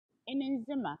in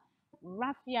Nzema,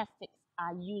 raffia sticks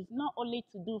are used not only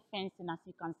to do fencing, as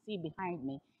you can see behind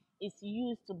me. It's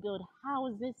used to build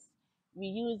houses. We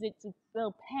use it to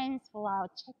build pens for our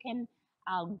chicken,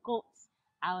 our goats,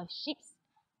 our sheep.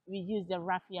 We use the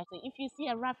raffia. So if you see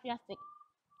a raffia stick,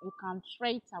 you can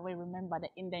straight away remember that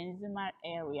in the Nzema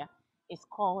area, it's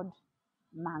called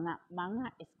manga.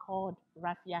 Manga is called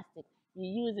raffia stick. We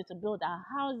use it to build our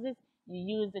houses. We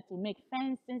use it to make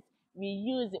fences. We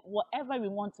use it whatever we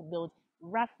want to build.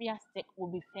 Raffia stick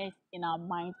will be first in our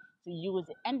mind to use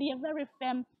it, and they are very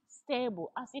firm,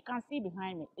 stable. As you can see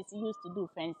behind me, it's used to do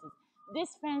fences. This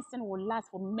fencing will last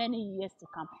for many years to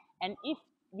come, and if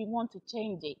we want to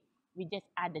change it, we just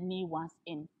add the new ones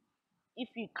in. If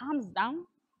it comes down,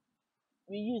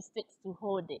 we use sticks to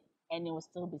hold it and it will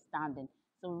still be standing.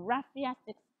 So raffia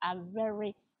sticks are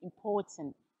very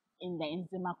important in the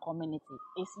Nzema community.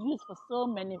 It's used for so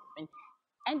many things.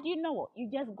 And you know what? You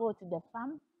just go to the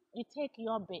farm, you take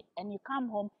your bit and you come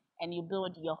home and you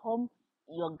build your home,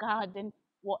 your garden,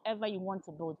 whatever you want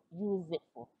to build, use it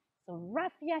for. So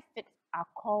raffia sticks are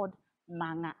called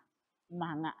manga.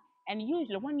 Manga. And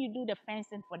usually when you do the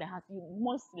fencing for the house, you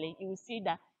will see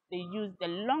that they use the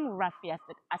long raffia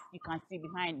stick, as you can see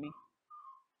behind me,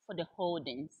 for the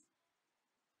holdings.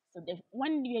 So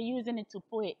when we are using it to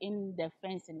put it in the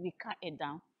fencing, we cut it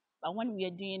down. But when we are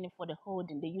doing it for the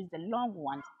holding, they use the long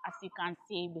ones, as you can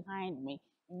see behind me.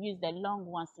 We use the long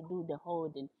ones to do the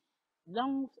holding.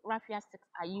 Long raffia sticks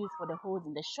are used for the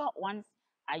holding. The short ones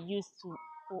are used to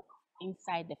put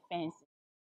inside the fence.